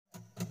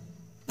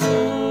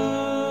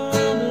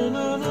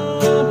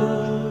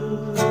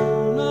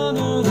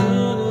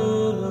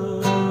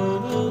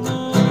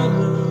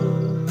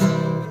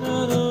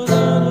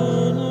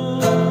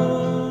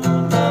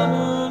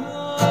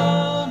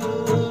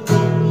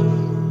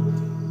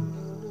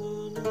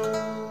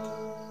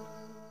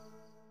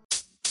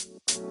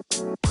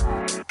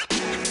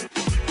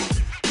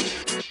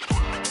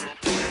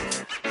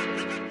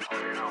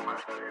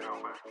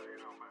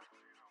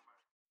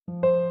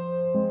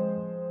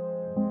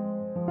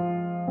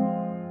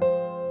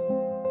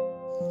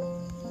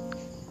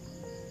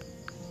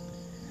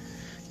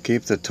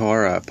Keep the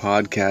Torah,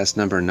 podcast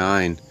number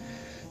 9.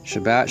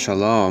 Shabbat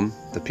Shalom,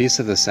 the peace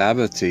of the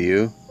Sabbath to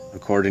you,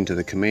 according to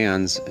the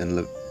commands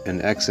in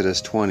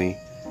Exodus 20,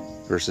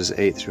 verses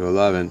 8 through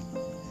 11.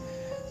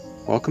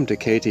 Welcome to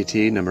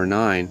KTT number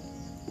 9.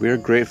 We are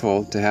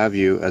grateful to have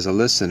you as a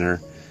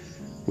listener.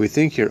 We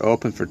think you're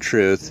open for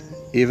truth,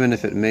 even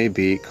if it may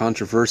be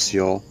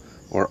controversial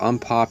or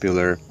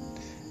unpopular,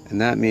 and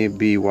that may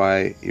be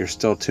why you're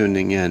still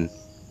tuning in.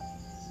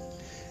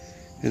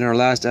 In our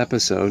last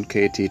episode,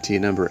 KTT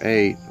number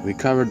 8, we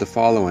covered the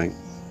following: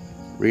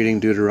 reading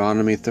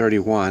Deuteronomy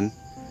 31,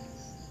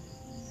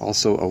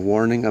 also a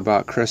warning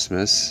about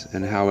Christmas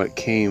and how it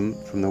came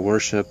from the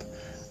worship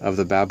of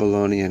the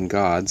Babylonian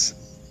gods.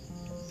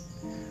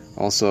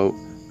 Also,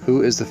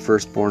 who is the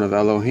firstborn of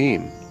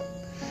Elohim?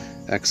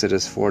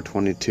 Exodus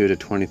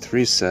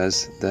 4:22-23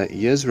 says that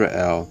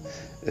Yisrael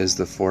is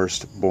the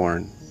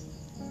firstborn.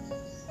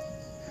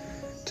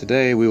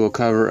 Today we will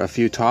cover a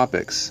few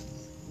topics.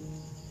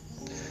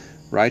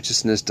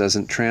 Righteousness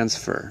doesn't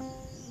transfer.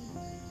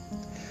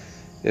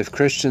 If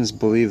Christians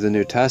believe the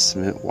New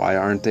Testament, why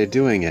aren't they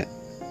doing it?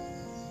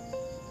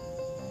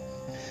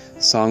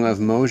 Song of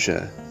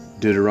Moshe,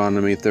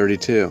 Deuteronomy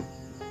 32.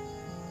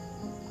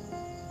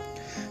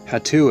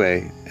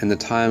 Hatue, in the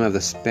time of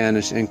the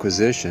Spanish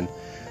Inquisition,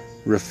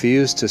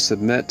 refused to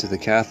submit to the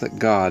Catholic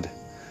God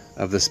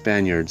of the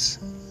Spaniards.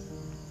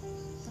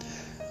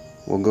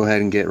 We'll go ahead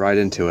and get right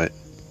into it.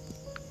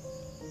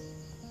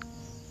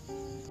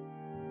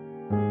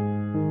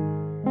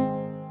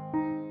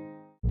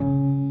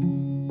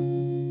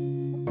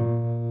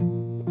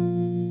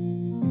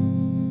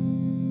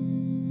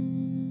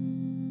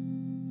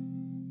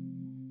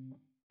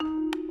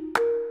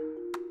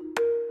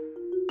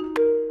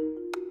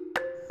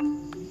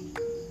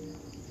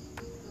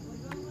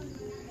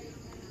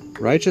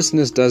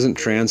 Righteousness Doesn't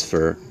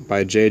Transfer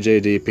by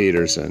J.J.D.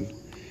 Peterson.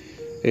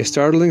 A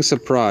startling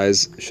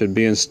surprise should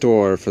be in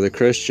store for the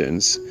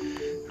Christians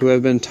who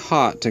have been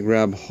taught to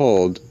grab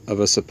hold of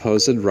a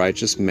supposed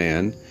righteous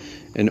man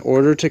in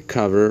order to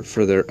cover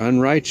for their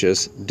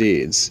unrighteous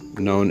deeds,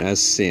 known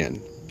as sin.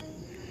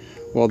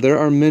 While there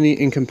are many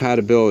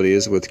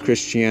incompatibilities with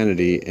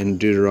Christianity in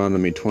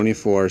Deuteronomy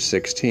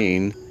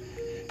 24:16,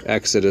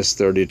 Exodus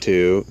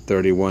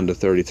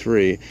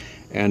 32:31-33,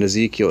 and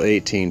Ezekiel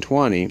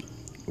 18:20,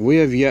 we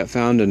have yet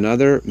found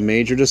another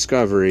major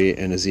discovery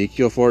in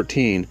Ezekiel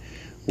 14,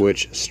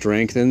 which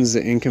strengthens the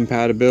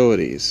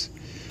incompatibilities.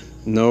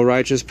 No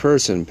righteous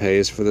person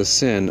pays for the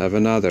sin of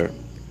another.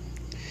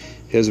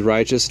 His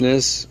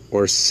righteousness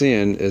or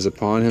sin is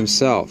upon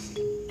himself.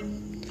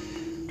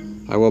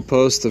 I will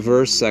post the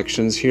verse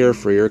sections here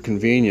for your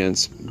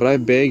convenience, but I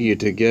beg you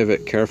to give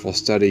it careful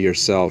study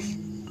yourself.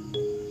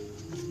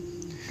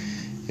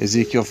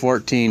 Ezekiel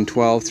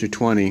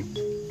 14:12-20.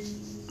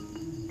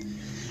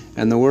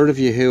 And the word of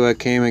Yahuwah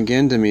came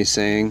again to me,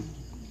 saying,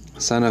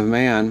 Son of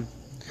man,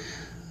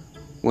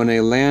 when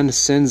a land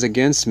sins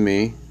against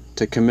me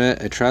to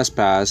commit a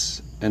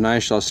trespass, and I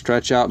shall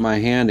stretch out my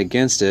hand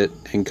against it,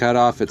 and cut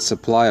off its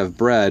supply of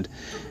bread,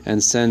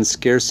 and send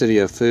scarcity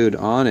of food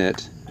on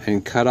it,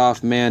 and cut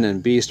off man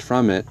and beast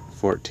from it,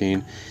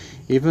 14,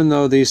 even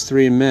though these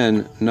three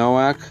men,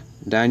 Noach,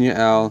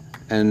 Daniel,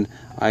 and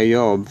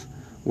Iob,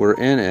 were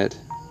in it,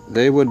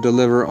 they would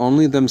deliver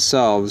only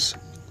themselves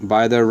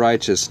by their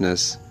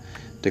righteousness,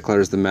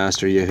 declares the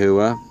Master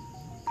Yahuwah.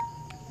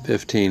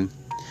 15.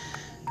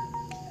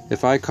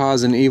 If I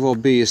cause an evil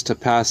beast to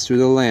pass through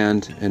the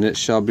land, and it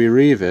shall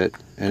bereave it,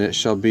 and it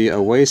shall be a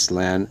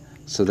wasteland,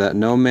 so that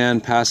no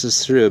man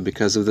passes through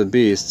because of the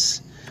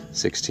beasts,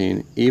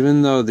 16.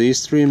 Even though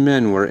these three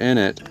men were in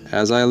it,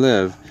 as I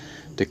live,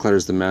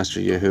 declares the Master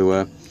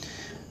Yahuwah,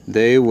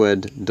 they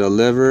would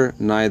deliver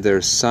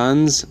neither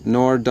sons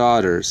nor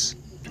daughters.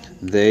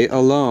 They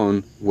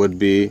alone would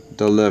be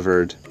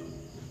delivered.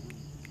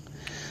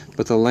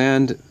 But the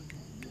land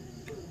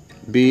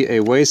be a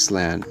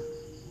wasteland,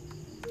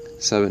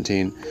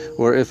 17.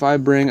 Or if I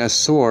bring a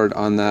sword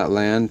on that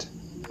land,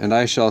 and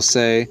I shall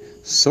say,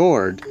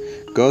 Sword,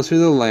 go through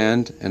the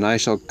land, and I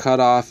shall cut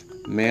off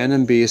man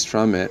and beast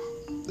from it,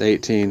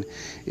 18.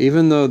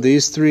 Even though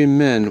these three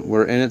men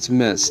were in its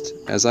midst,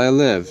 as I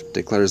live,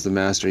 declares the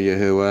Master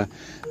Yahuwah,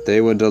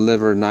 they would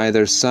deliver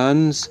neither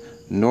sons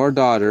nor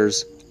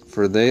daughters,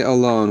 for they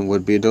alone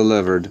would be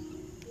delivered.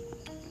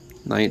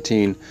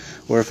 19.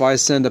 Or if I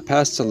send a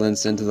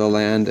pestilence into the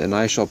land, and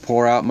I shall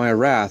pour out my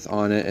wrath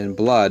on it in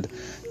blood,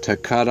 to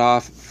cut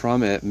off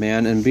from it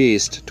man and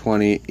beast,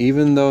 20.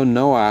 Even though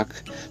Noach,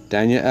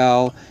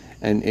 Daniel,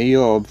 and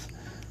Iob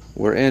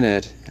were in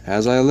it,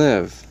 as I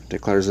live,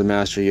 declares the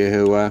Master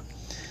Yahuwah,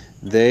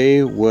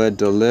 they would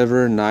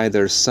deliver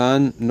neither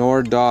son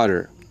nor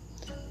daughter.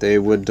 They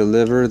would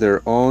deliver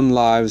their own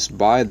lives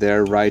by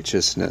their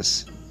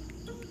righteousness.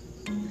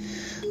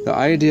 The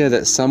idea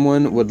that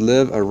someone would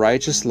live a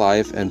righteous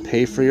life and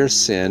pay for your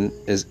sin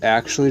is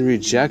actually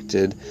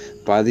rejected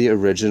by the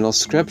original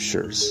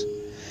scriptures.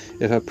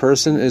 If a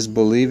person is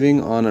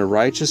believing on a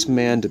righteous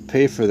man to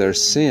pay for their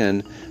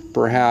sin,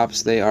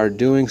 perhaps they are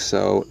doing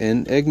so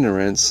in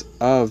ignorance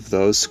of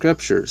those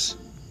scriptures.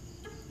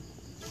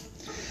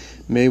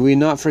 May we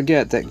not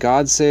forget that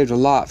God saved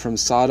Lot from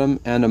Sodom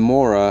and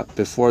Gomorrah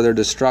before their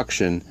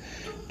destruction.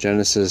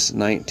 Genesis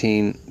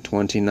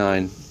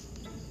 19:29.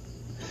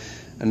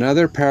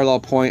 Another parallel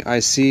point I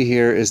see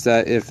here is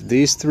that if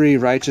these three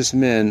righteous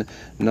men,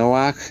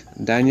 Noach,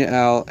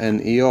 Daniel,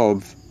 and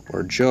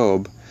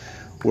Job,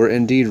 were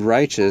indeed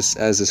righteous,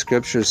 as the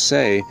scriptures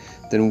say,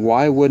 then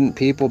why wouldn't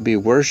people be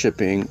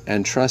worshiping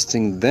and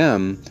trusting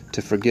them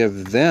to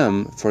forgive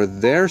them for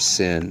their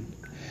sin?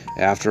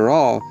 After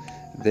all,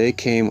 they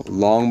came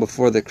long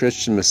before the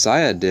Christian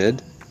Messiah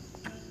did.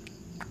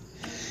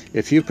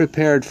 If you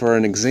prepared for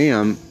an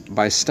exam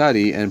by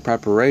study and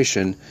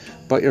preparation,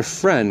 but your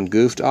friend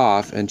goofed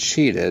off and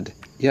cheated,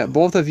 yet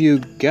both of you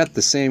get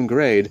the same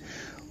grade,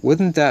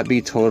 wouldn't that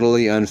be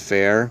totally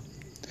unfair?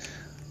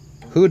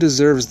 Who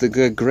deserves the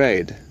good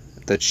grade,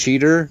 the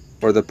cheater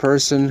or the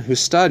person who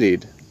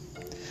studied?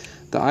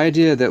 The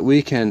idea that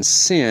we can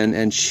sin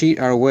and cheat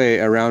our way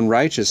around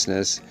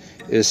righteousness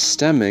is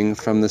stemming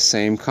from the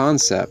same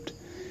concept.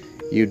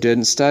 You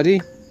didn't study?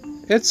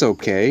 It's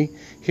okay.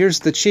 Here's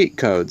the cheat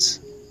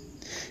codes.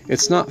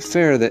 It's not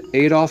fair that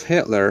Adolf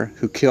Hitler,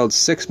 who killed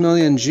 6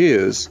 million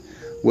Jews,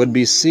 would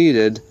be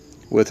seated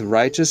with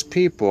righteous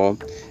people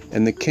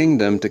in the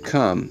kingdom to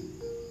come.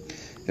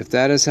 If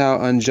that is how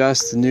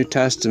unjust the New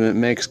Testament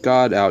makes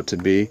God out to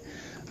be,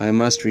 I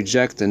must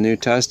reject the New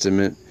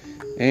Testament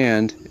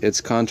and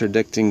its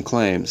contradicting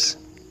claims.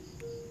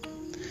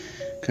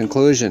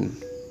 Conclusion.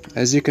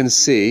 As you can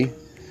see,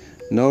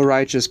 no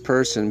righteous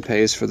person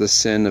pays for the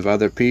sin of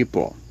other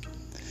people.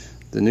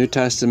 The New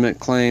Testament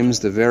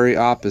claims the very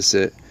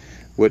opposite,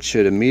 which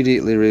should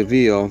immediately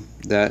reveal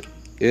that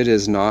it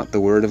is not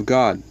the Word of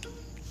God.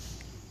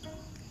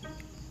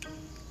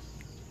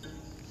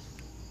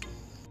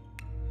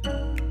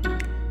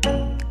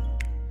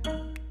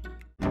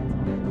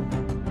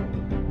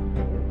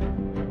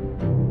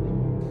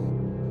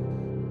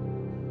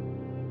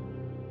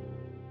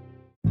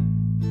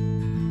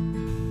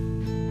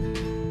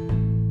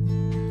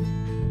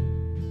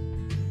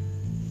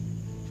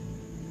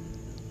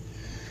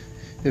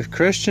 If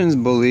Christians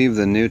believe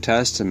the New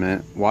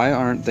Testament, why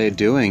aren't they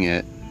doing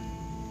it?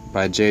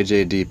 By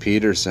J.J.D.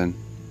 Peterson.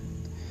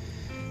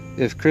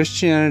 If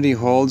Christianity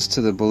holds to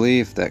the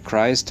belief that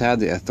Christ had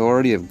the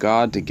authority of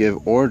God to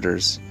give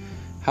orders,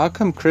 how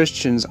come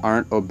Christians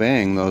aren't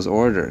obeying those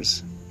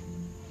orders?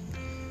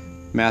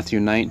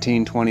 Matthew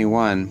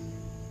 19:21.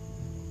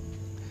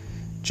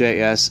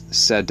 J.S.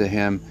 said to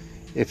him,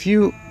 "If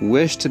you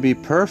wish to be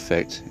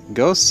perfect,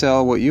 go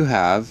sell what you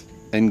have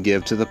and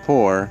give to the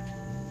poor,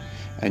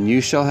 and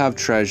you shall have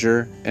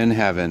treasure in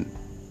heaven.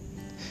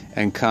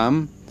 And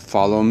come,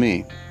 follow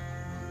me."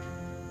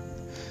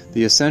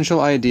 The essential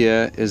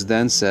idea is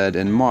then said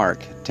in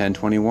Mark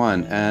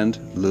 10:21 and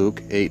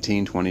Luke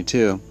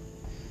 18:22.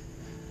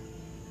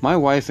 My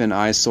wife and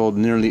I sold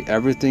nearly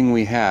everything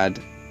we had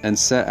and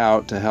set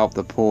out to help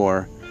the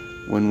poor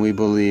when we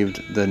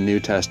believed the New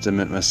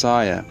Testament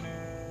Messiah.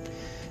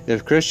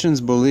 If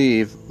Christians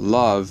believe,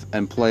 love,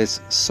 and place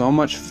so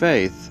much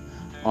faith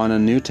on a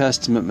New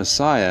Testament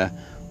Messiah,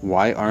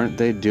 why aren't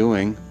they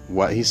doing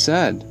what he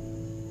said?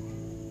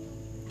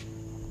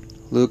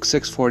 Luke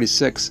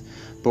 6:46,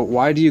 "But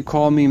why do you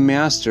call me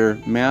Master,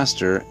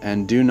 Master,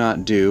 and do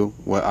not do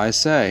what I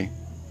say?"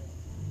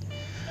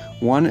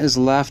 One is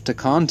left to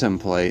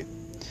contemplate.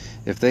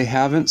 If they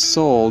haven't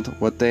sold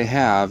what they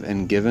have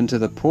and given to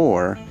the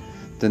poor,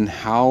 then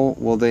how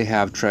will they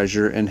have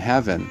treasure in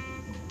heaven?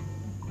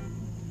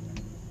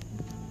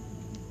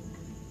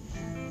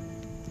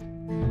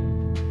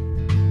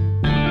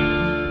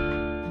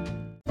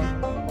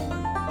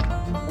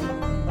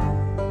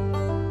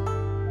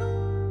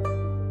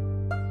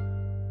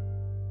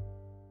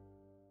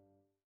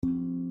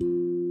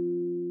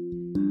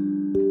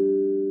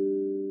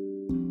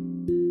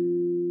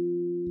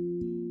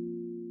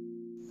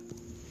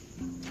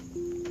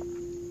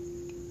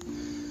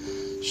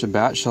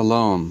 Shabbat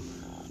Shalom,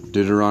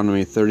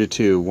 Deuteronomy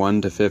 32,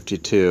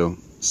 1-52,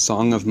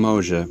 Song of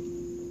Moshe.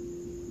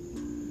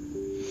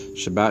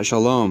 Shabbat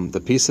Shalom,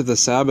 the peace of the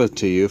Sabbath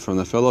to you from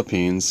the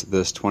Philippines,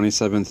 this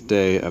 27th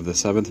day of the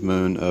 7th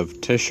moon of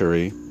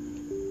Tishri,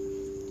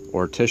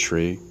 or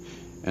Tishri,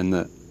 and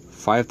the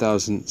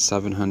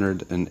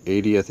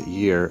 5780th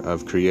year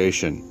of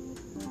creation.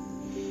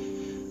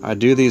 I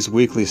do these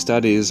weekly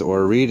studies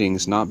or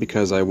readings not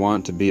because I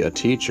want to be a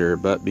teacher,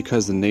 but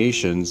because the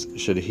nations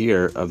should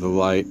hear of the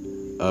light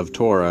of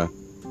Torah.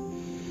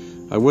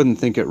 I wouldn't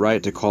think it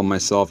right to call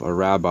myself a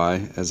rabbi,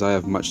 as I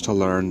have much to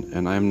learn,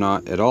 and I am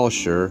not at all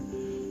sure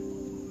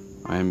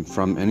I am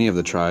from any of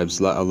the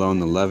tribes, let alone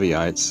the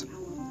Levites.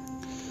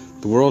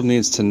 The world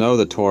needs to know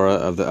the Torah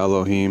of the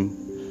Elohim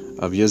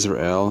of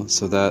Yisrael,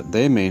 so that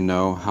they may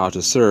know how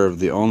to serve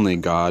the only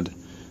God,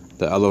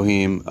 the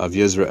Elohim of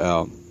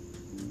Yisrael.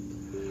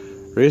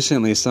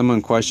 Recently,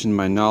 someone questioned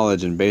my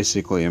knowledge and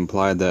basically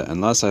implied that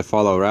unless I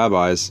follow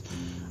rabbis,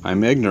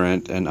 I'm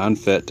ignorant and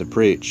unfit to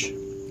preach.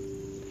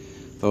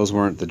 Those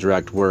weren't the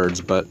direct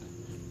words, but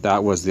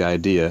that was the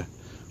idea.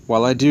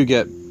 While I do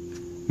get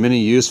many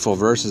useful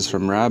verses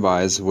from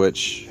rabbis,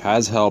 which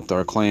has helped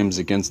our claims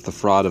against the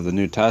fraud of the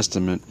New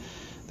Testament,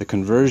 the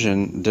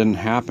conversion didn't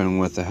happen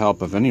with the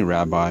help of any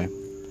rabbi.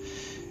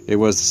 It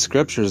was the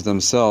scriptures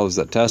themselves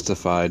that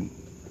testified,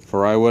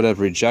 for I would have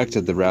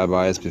rejected the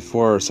rabbis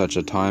before such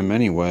a time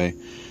anyway,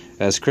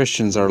 as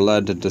Christians are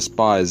led to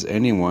despise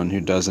anyone who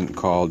doesn't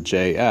call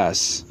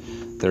J.S.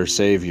 their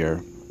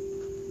Savior.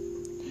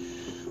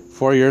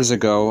 4 years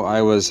ago,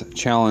 I was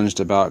challenged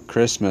about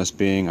Christmas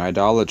being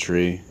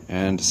idolatry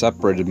and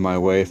separated my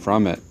way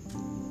from it.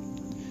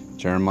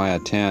 Jeremiah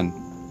 10.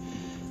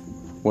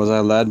 Was I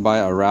led by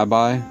a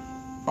rabbi?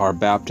 Are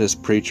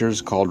Baptist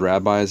preachers called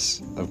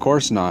rabbis? Of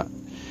course not.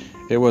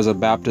 It was a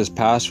Baptist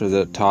pastor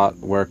that taught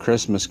where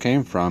Christmas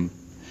came from.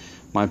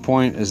 My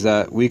point is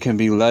that we can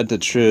be led to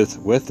truth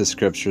with the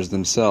scriptures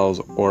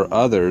themselves or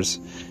others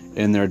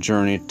in their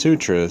journey to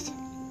truth.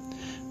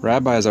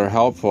 Rabbis are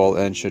helpful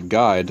and should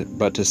guide,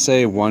 but to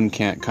say one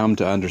can't come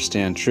to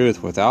understand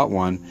truth without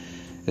one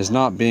is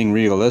not being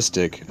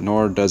realistic,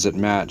 nor does it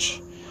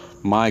match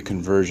my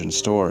conversion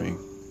story.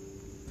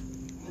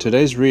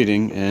 Today's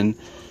reading in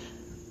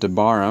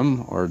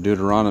Devarim, or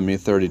Deuteronomy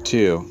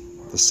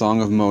 32, the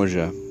Song of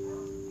Moshe.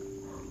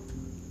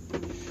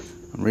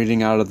 I'm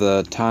reading out of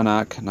the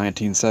Tanakh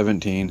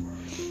 1917,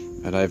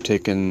 and I've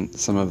taken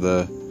some of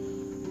the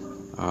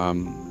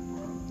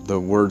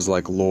words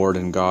like Lord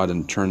and God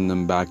and turned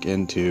them back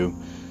into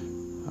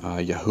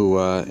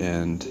Yahuwah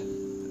and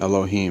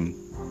Elohim.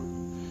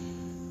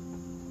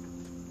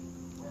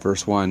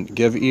 Verse 1,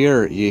 Give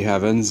ear, ye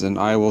heavens, and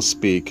I will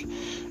speak,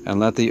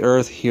 and let the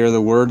earth hear the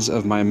words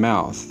of my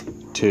mouth.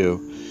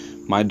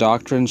 2, My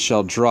doctrine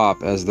shall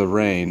drop as the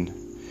rain,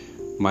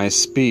 my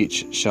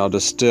speech shall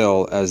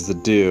distill as the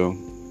dew,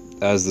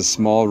 as the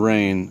small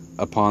rain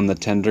upon the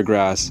tender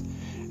grass,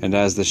 and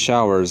as the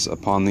showers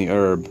upon the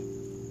herb.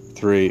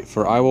 3,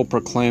 For I will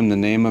proclaim the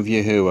name of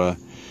Yahuwah.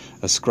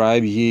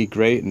 Ascribe ye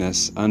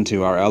greatness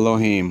unto our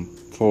Elohim.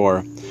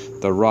 4,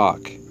 The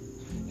rock.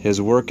 His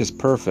work is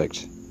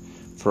perfect,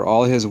 for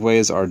all his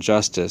ways are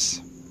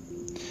justice.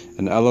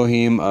 An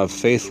Elohim of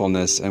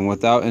faithfulness and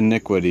without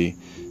iniquity,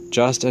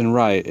 just and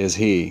right is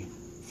he.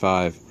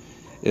 5,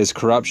 Is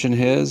corruption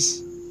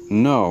his?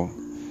 No.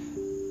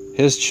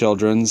 His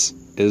children's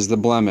is the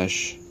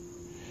blemish.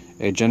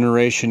 A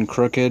generation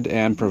crooked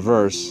and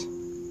perverse.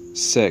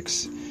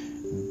 6,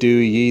 Do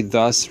ye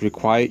thus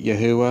requite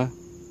Yahuwah?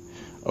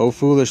 O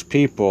foolish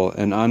people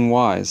and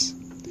unwise,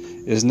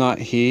 is not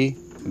he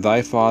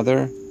thy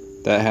father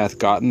that hath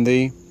gotten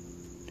thee?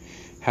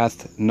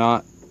 Hath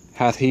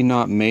he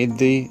not made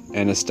thee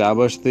and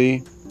established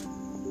thee?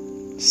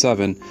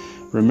 7,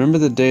 Remember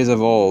the days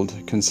of old,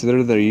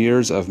 consider the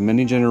years of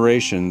many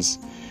generations.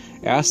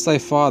 Ask thy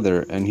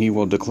father, and he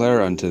will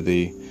declare unto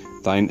thee,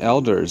 thine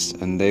elders,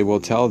 and they will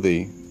tell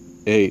thee.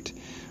 8,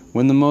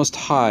 When the Most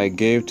High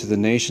gave to the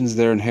nations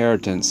their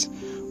inheritance,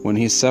 when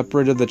he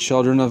separated the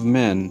children of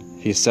men,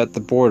 he set the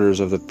borders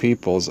of the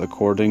peoples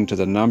according to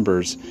the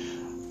numbers,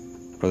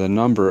 or the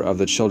number of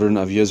the children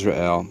of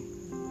Israel.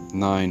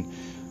 9,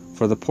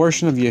 For the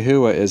portion of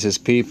Yahuwah is his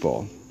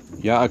people,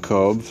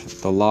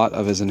 Yaakov, the lot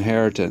of his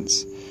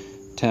inheritance.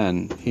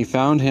 10, He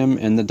found him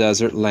in the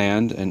desert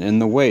land, and in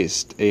the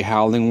waste, a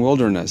howling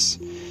wilderness.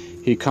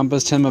 He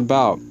compassed him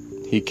about,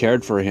 he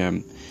cared for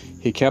him,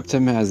 he kept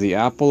him as the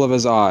apple of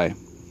his eye.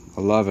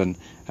 11,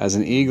 As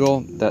an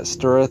eagle that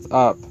stirreth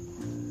up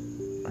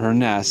her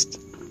nest,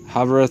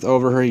 hovereth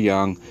over her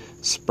young,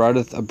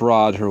 spreadeth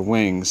abroad her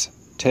wings,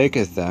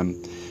 taketh them,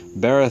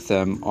 beareth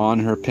them on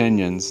her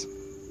pinions.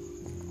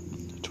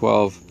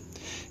 12,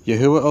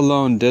 Yahuwah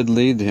alone did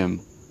lead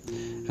him,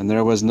 and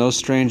there was no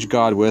strange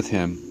God with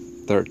him.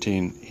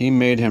 13, He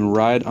made him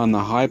ride on the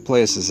high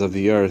places of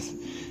the earth,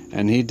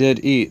 and he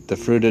did eat the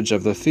fruitage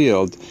of the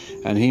field,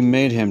 and he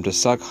made him to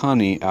suck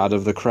honey out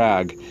of the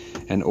crag,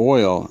 and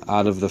oil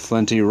out of the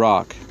flinty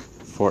rock.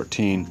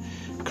 14,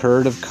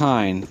 Curd of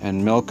kine,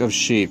 and milk of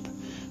sheep,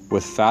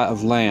 with fat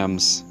of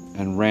lambs,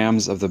 and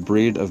rams of the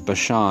breed of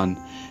Bashan,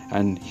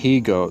 and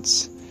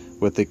he-goats,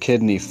 with the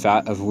kidney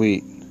fat of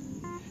wheat,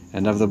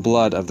 and of the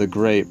blood of the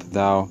grape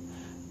thou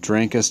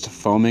drankest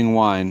foaming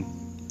wine.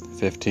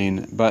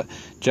 15, But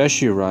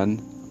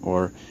Jeshurun,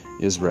 or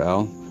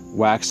Israel,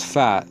 waxed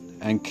fat,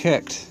 and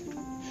kicked.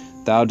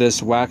 Thou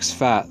didst wax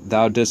fat,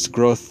 thou didst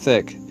grow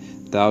thick,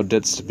 thou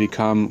didst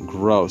become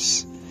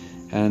gross.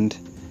 And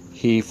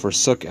he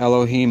forsook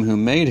Elohim who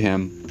made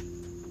him,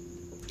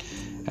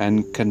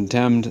 and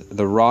contemned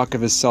the rock of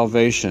his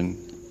salvation.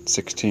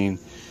 16,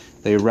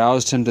 They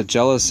roused him to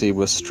jealousy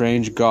with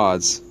strange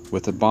gods,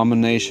 with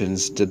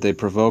abominations did they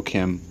provoke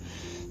him.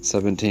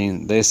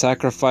 17, They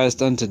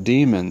sacrificed unto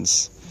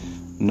demons,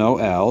 no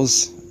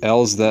elves,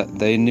 elves that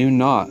they knew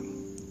not,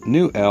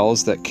 new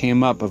elves that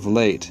came up of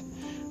late,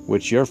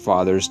 which your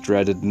fathers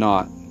dreaded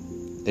not.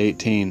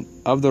 18,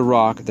 Of the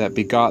rock that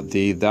begot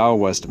thee thou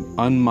wast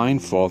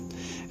unmindful,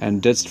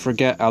 and didst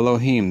forget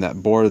Elohim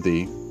that bore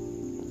thee.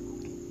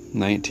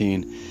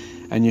 19,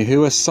 And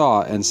Yahuwah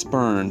saw and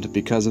spurned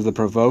because of the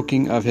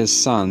provoking of his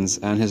sons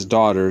and his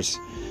daughters,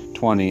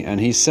 20. And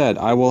he said,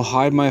 I will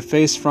hide my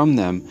face from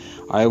them.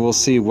 I will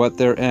see what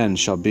their end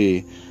shall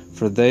be.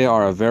 For they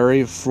are a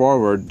very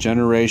froward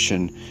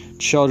generation,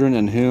 children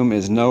in whom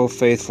is no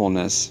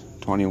faithfulness.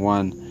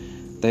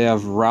 21. They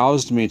have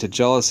roused me to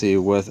jealousy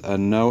with a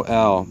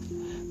no-el.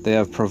 They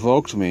have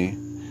provoked me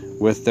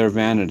with their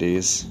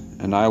vanities,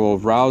 and I will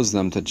rouse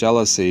them to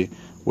jealousy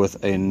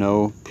with a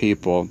no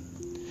people.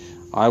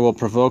 I will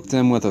provoke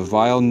them with a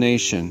vile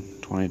nation.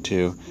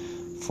 22.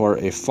 For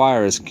a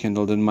fire is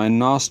kindled in my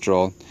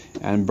nostril,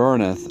 and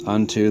burneth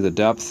unto the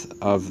depth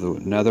of the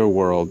nether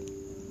world,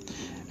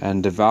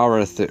 and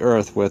devoureth the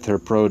earth with her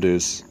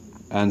produce,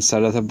 and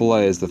setteth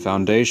ablaze the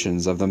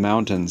foundations of the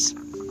mountains.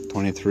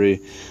 23.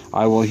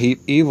 I will heap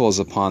evils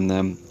upon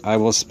them, I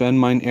will spend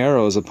mine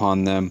arrows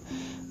upon them.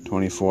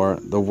 24.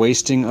 The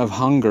wasting of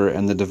hunger,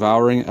 and the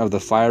devouring of the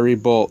fiery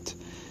bolt,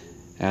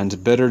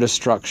 and bitter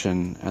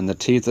destruction, and the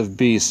teeth of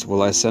beasts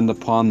will I send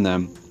upon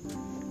them,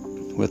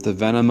 with the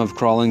venom of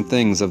crawling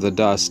things of the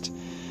dust.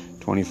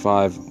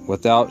 25.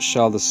 Without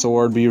shall the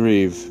sword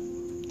bereave,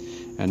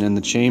 and in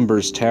the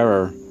chambers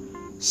terror,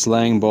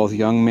 slaying both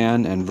young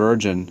man and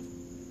virgin,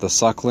 the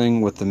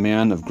suckling with the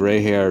man of gray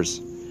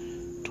hairs.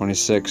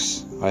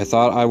 26. I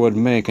thought I would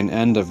make an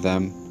end of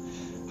them,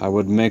 I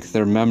would make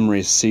their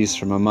memory cease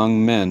from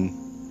among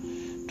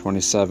men.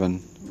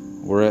 27.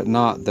 Were it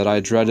not that I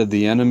dreaded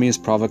the enemy's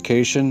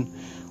provocation,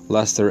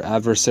 lest their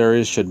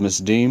adversaries should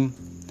misdeem,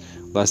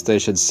 lest they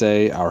should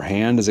say, Our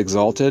hand is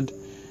exalted,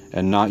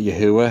 and not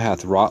Yahuwah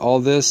hath wrought all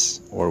this,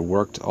 or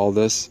worked all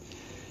this.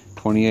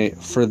 28.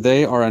 For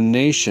they are a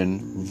nation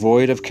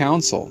void of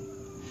counsel,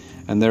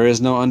 and there is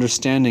no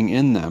understanding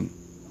in them.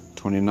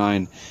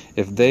 29.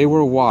 If they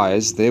were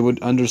wise, they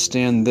would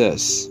understand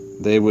this,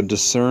 they would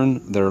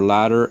discern their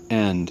latter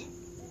end.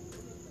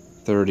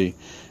 30.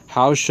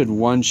 How should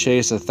one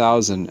chase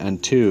 1,000,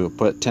 and two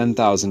put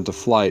 10,000 to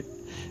flight,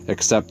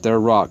 except their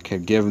rock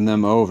had given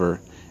them over,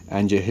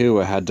 and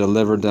Yahuwah had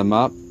delivered them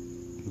up?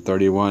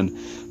 31.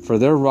 For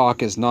their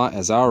rock is not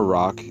as our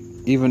rock,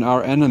 even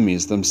our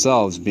enemies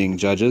themselves being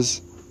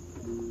judges.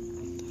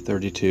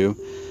 32.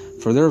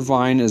 For their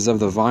vine is of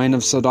the vine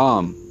of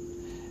Sodom,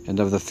 and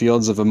of the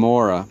fields of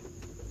Amorah.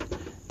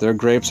 Their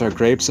grapes are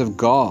grapes of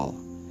gall,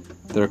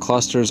 their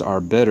clusters are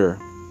bitter.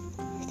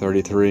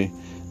 33.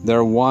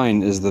 Their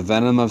wine is the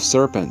venom of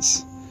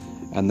serpents,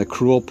 and the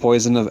cruel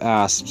poison of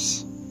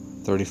asps.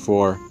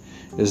 34.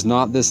 Is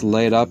not this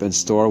laid up in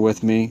store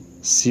with me,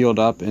 sealed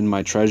up in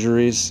my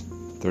treasuries?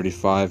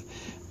 35.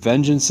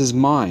 Vengeance is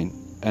mine,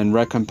 and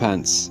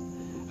recompense,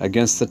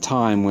 against the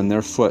time when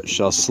their foot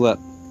shall slip.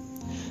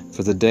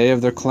 For the day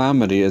of their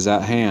calamity is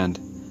at hand,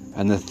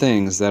 and the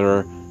things that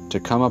are to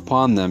come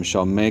upon them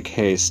shall make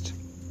haste.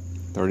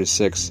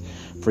 36.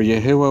 For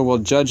Yahuwah will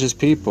judge his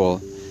people,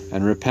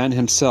 and repent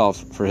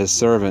himself for his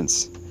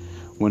servants,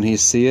 when he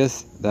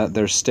seeth that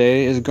their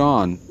stay is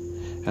gone,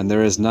 and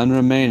there is none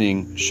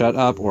remaining shut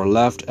up or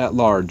left at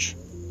large.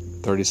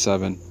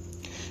 37.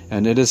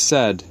 And it is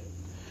said,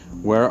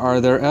 Where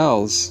are their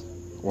Els,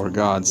 or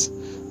gods,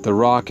 the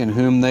rock in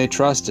whom they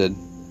trusted?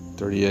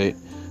 38.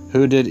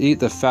 Who did eat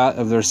the fat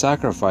of their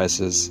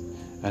sacrifices,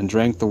 and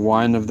drank the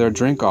wine of their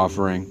drink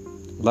offering?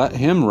 Let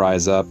him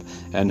rise up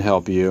and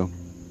help you.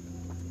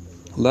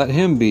 Let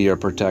him be your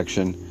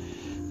protection.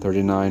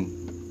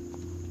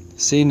 39.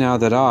 See now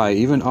that I,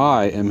 even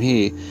I, am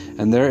he,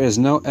 and there is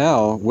no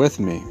El with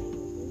me.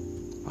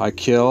 I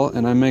kill,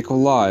 and I make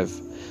alive.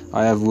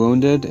 I have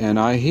wounded, and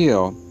I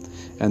heal,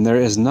 and there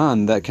is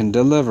none that can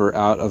deliver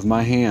out of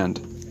my hand.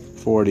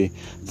 40.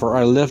 For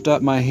I lift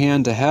up my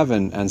hand to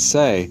heaven, and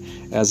say,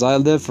 As I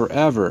live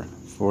forever.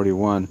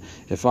 41.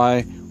 If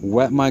I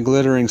whet my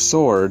glittering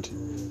sword,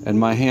 and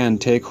my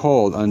hand take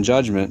hold on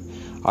judgment,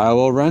 I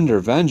will render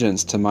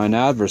vengeance to mine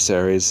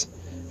adversaries,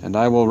 and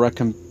I will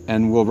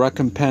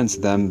recompense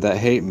them that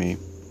hate me.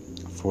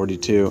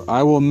 42.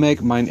 I will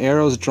make mine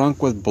arrows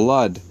drunk with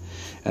blood,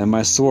 and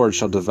my sword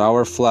shall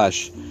devour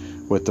flesh,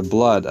 with the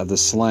blood of the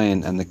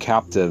slain and the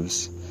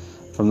captives,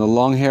 from the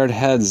long-haired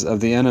heads of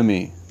the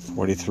enemy.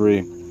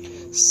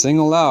 43. Sing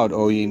aloud,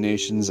 O ye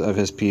nations of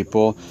his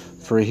people,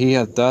 for he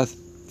doth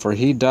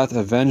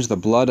avenge the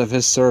blood of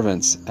his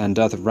servants, and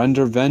doth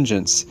render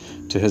vengeance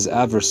to his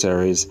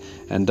adversaries,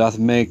 and doth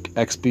make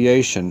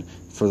expiation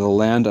for the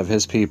land of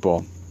his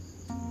people.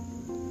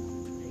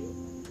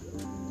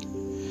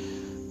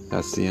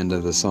 That's the end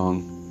of the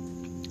song.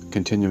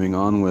 Continuing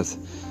on with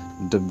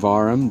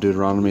Devarim,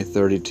 Deuteronomy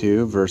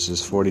 32,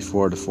 verses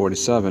 44 to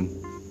 47.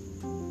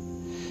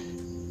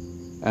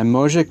 And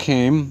Moses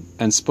came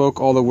and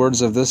spoke all the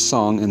words of this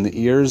song in the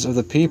ears of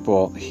the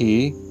people,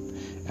 he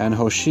and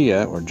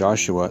Hoshea, or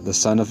Joshua, the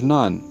son of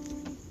Nun.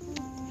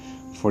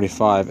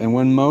 45. And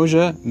when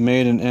Moses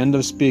made an end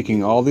of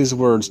speaking all these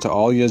words to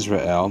all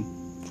Israel,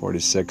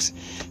 46,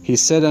 he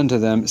said unto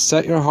them,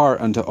 Set your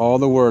heart unto all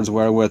the words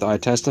wherewith I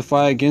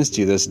testify against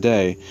you this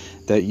day,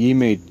 that ye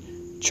may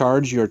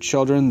charge your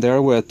children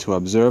therewith to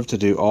observe to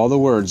do all the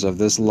words of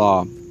this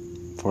law.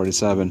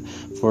 47.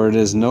 For it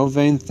is no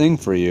vain thing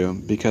for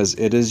you, because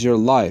it is your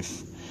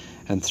life,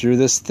 and through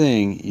this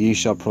thing ye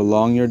shall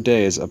prolong your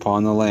days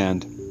upon the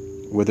land.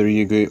 whether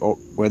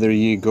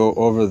ye go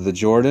over the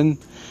Jordan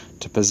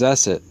to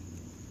possess it.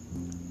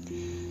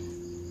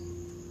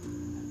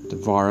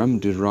 Devarim,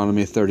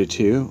 Deuteronomy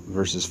 32,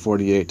 verses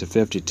 48 to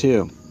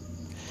 52.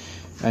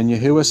 And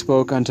Yahuwah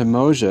spoke unto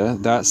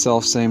Moshe that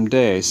selfsame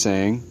day,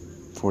 saying,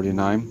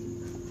 49,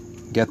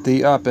 Get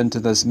thee up into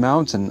this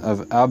mountain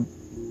of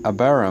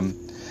Abarim,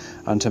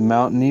 unto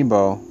Mount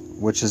Nebo,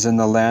 which is in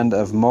the land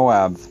of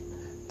Moab,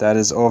 that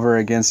is over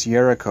against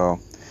Jericho,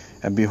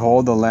 and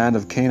behold the land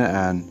of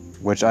Canaan,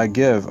 which I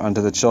give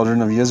unto the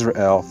children of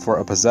Israel for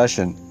a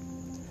possession.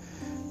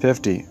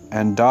 50,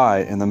 And die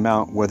in the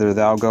mount whither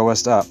thou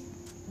goest up,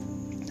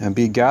 and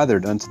be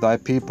gathered unto thy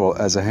people,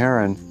 as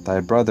Aharon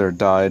thy brother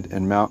died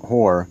in Mount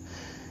Hor,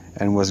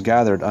 and was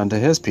gathered unto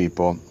his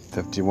people.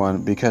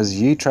 51, Because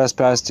ye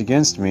trespassed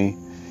against me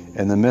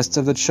in the midst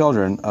of the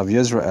children of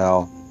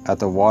Israel, at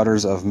the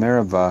waters of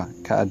Meribah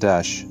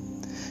Kadesh,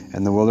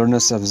 in the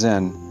wilderness of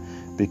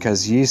Zin,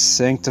 because ye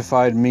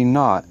sanctified me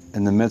not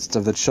in the midst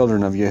of the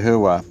children of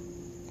Yahuwah.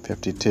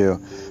 52,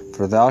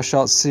 For thou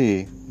shalt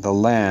see the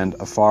land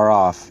afar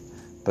off,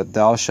 but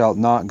thou shalt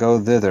not go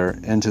thither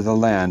into the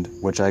land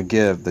which I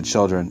give the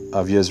children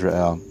of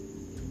Israel.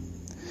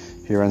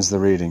 Here ends the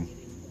reading.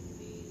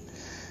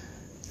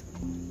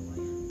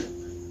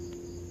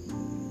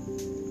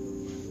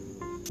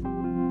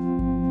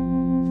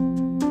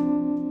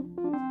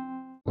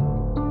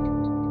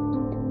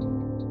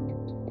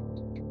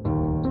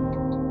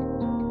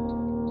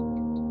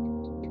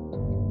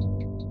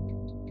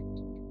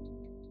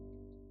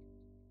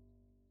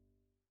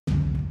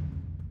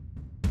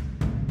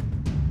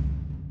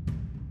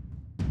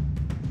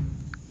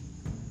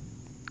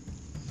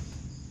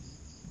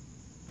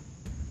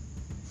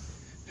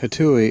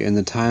 Hetui, in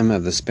the time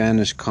of the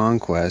Spanish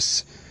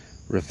conquests,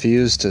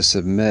 refused to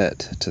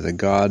submit to the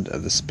God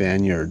of the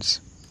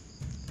Spaniards.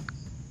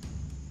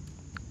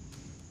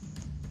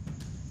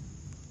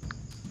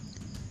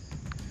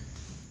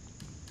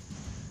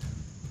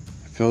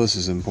 I feel this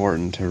is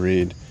important to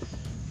read.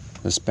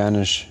 The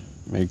Spanish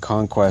made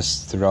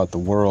conquests throughout the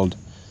world,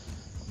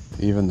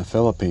 even the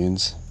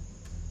Philippines.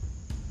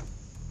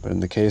 But in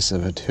the case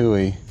of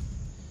Hetui,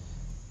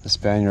 the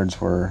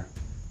Spaniards were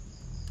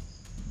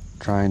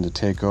trying to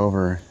take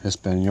over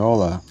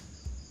Hispaniola,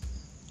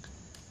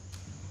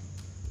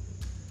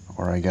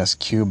 or I guess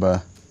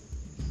Cuba,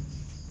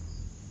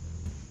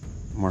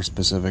 more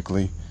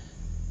specifically.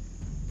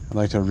 I'd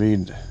like to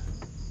read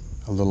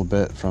a little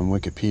bit from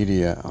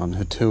Wikipedia on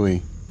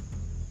Hetui.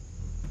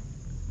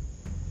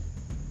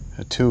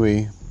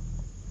 Hetui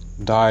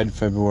died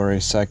February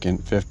 2nd,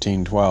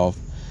 1512,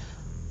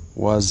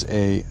 was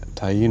a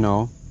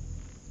Taino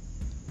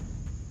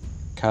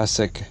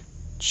Casic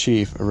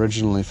chief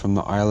originally from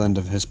the island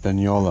of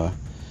Hispaniola,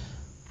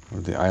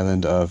 or the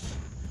island of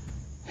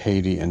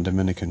Haiti and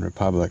Dominican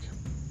Republic,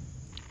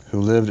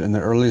 who lived in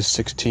the early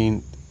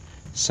 16th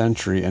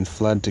century and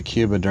fled to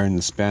Cuba during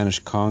the Spanish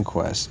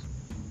conquest.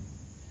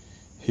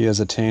 He has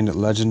attained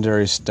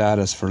legendary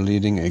status for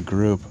leading a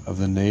group of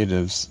the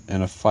natives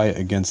in a fight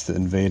against the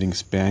invading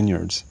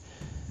Spaniards,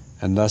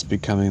 and thus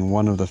becoming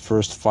one of the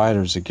first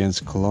fighters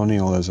against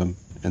colonialism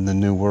in the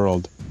New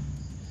World.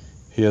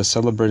 He is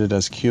celebrated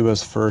as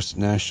Cuba's first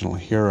national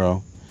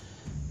hero.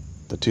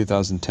 The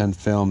 2010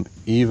 film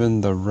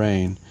Even the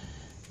Rain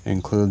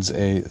includes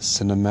a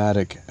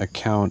cinematic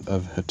account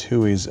of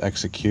Hetui's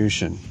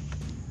execution.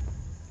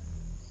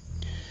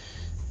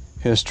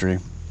 History.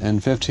 In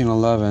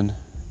 1511,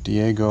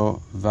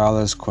 Diego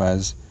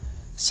Velázquez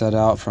set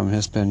out from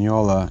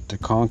Hispaniola to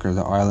conquer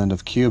the island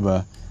of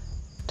Cuba,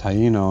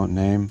 Taino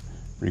name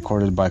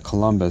recorded by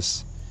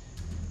Columbus.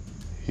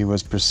 He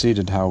was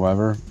preceded,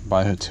 however,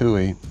 by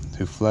Hetui,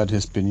 who fled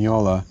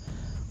Hispaniola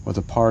with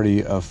a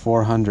party of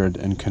 400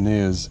 in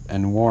canoes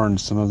and warned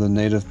some of the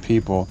native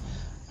people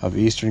of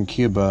eastern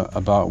Cuba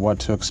about what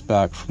to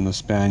expect from the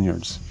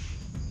Spaniards.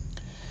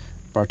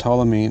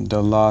 Bartolomé de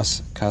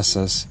las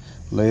Casas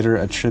later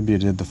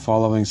attributed the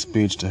following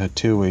speech to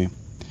Hetui.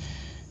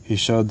 He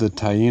showed the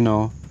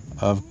Taino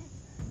of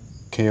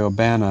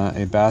Caobana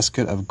a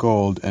basket of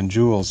gold and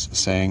jewels,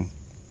 saying,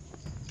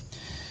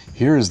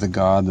 "Here is the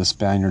God the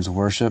Spaniards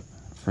worship.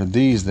 For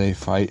these they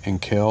fight and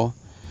kill.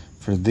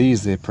 For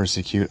these they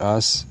persecute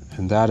us,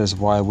 and that is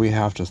why we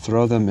have to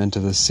throw them into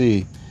the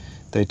sea.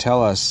 They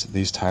tell us,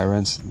 these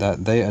tyrants,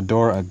 that they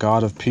adore a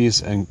God of peace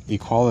and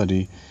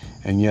equality,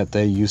 and yet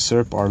they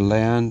usurp our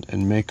land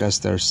and make us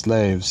their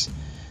slaves.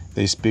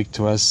 They speak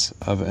to us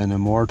of an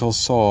immortal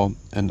soul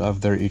and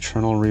of their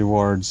eternal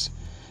rewards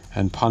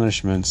and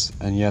punishments,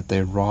 and yet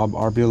they rob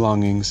our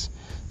belongings,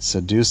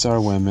 seduce our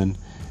women,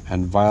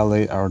 and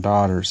violate our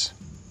daughters.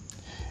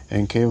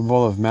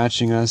 Incapable of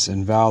matching us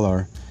in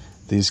valor,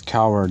 these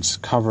cowards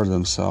cover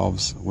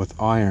themselves with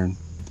iron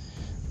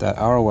that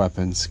our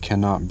weapons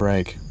cannot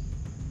break."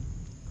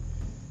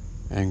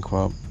 End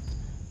quote.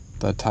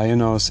 The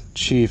Taínos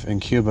chief in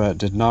Cuba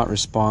did not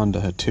respond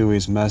to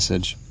Hetui's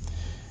message,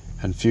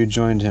 and few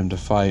joined him to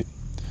fight.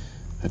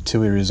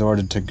 Hetui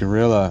resorted to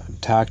guerrilla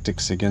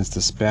tactics against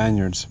the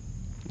Spaniards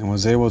and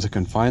was able to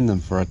confine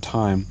them for a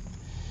time.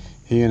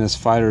 He and his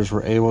fighters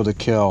were able to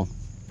kill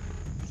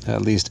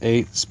at least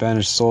 8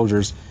 Spanish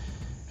soldiers.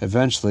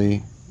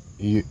 Eventually,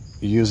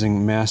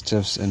 using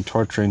mastiffs and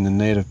torturing the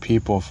native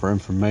people for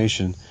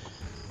information,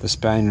 the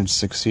Spaniards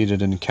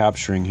succeeded in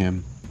capturing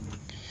him.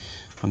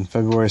 On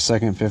February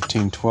 2nd,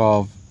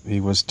 1512, he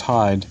was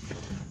tied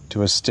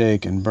to a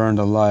stake and burned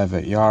alive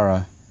at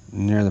Yara,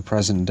 near the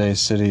present-day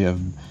city of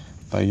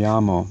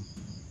Bayamo.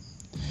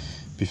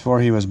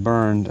 Before he was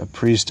burned, a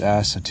priest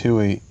asked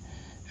Hatui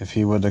if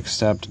he would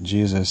accept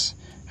Jesus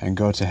and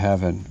go to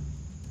heaven.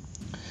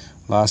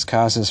 Las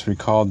Casas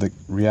recalled the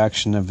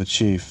reaction of the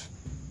chief.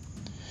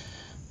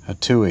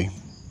 Hatui,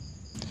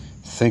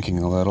 thinking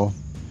a little,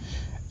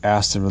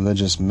 asked the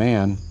religious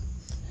man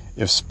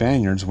if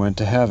Spaniards went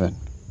to heaven.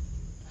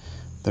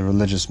 The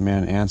religious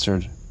man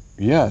answered,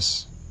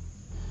 "Yes."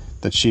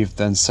 The chief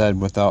then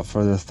said without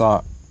further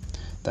thought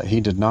that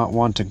he did not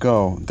want to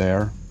go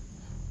there,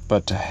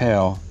 but to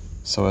hell,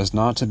 so as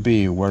not to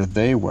be where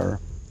they were,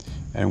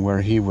 and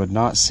where he would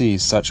not see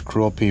such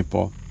cruel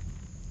people.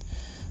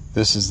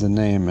 This is the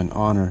name and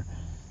honor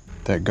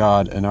that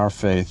God and our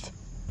faith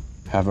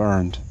have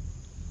earned.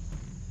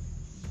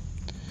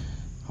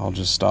 I'll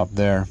just stop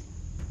there.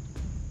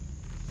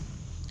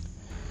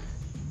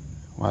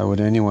 Why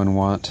would anyone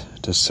want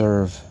to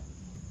serve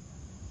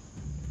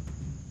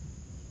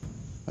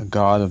a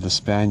God of the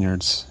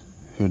Spaniards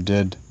who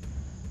did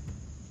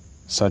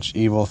such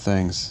evil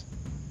things?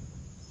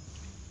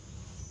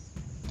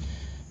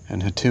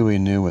 And Hatui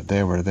knew what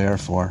they were there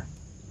for.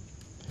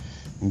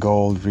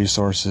 Gold,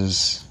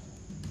 resources,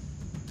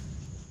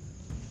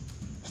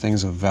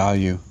 things of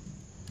value.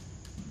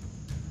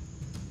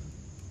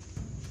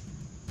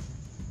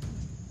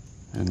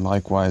 And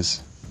likewise,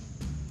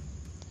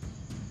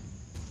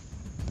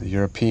 the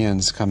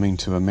Europeans coming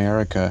to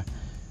America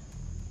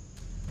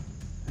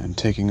and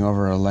taking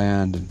over a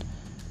land and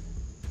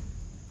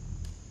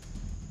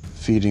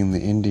feeding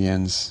the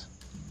Indians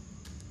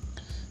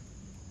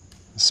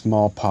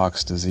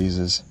smallpox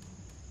diseases,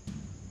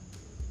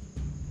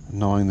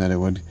 knowing that it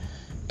would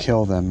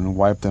kill them and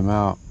wipe them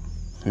out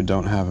who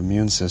don't have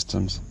immune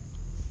systems.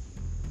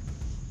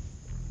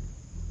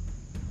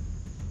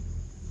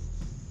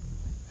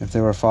 If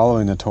they were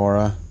following the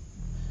Torah,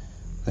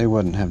 they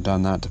wouldn't have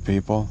done that to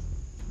people.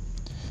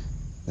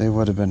 They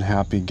would have been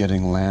happy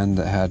getting land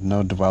that had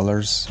no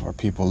dwellers or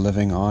people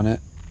living on it.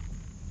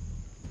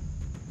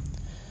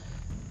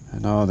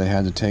 And no, they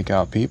had to take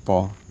out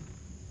people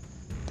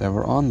that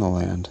were on the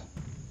land.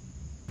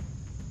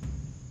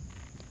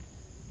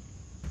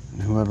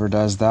 And whoever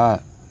does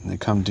that, and they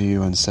come to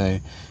you and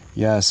say,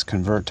 "Yes,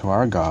 convert to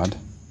our God,"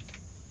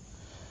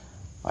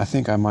 I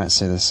think I might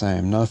say the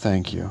same. No,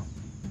 thank you.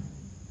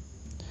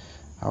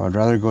 I would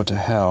rather go to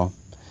hell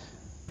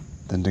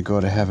than to go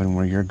to heaven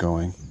where you're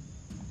going,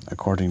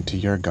 according to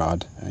your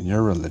God and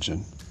your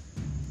religion.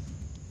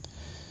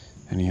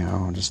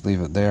 Anyhow, I'll just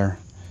leave it there.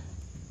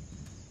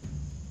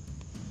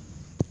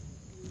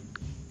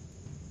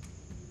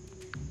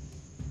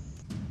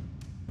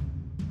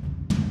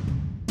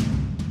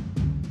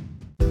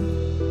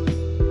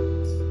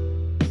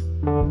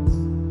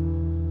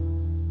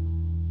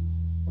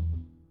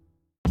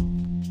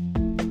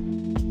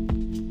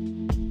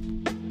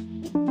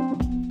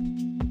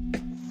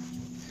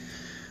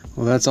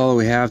 Well, that's all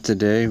we have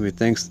today.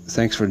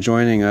 Thanks for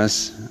joining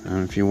us.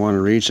 If you want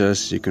to reach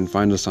us, you can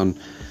find us on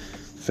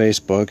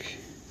Facebook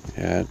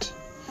at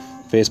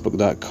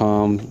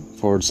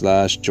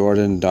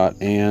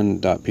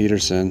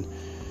facebook.com/jordan.ann.peterson.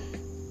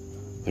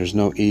 There's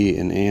no E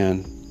in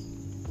Ann.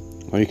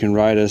 Or you can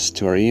write us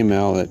to our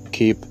email at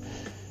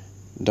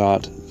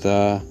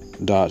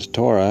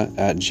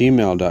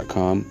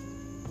keep.the.torah@gmail.com.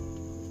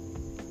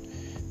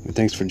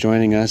 Thanks for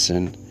joining us,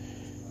 and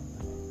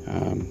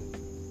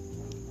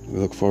we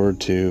look forward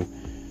to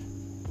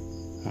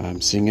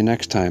seeing you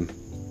next time.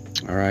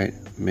 All right.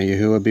 May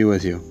Yahuwah be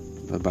with you.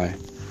 Bye-bye.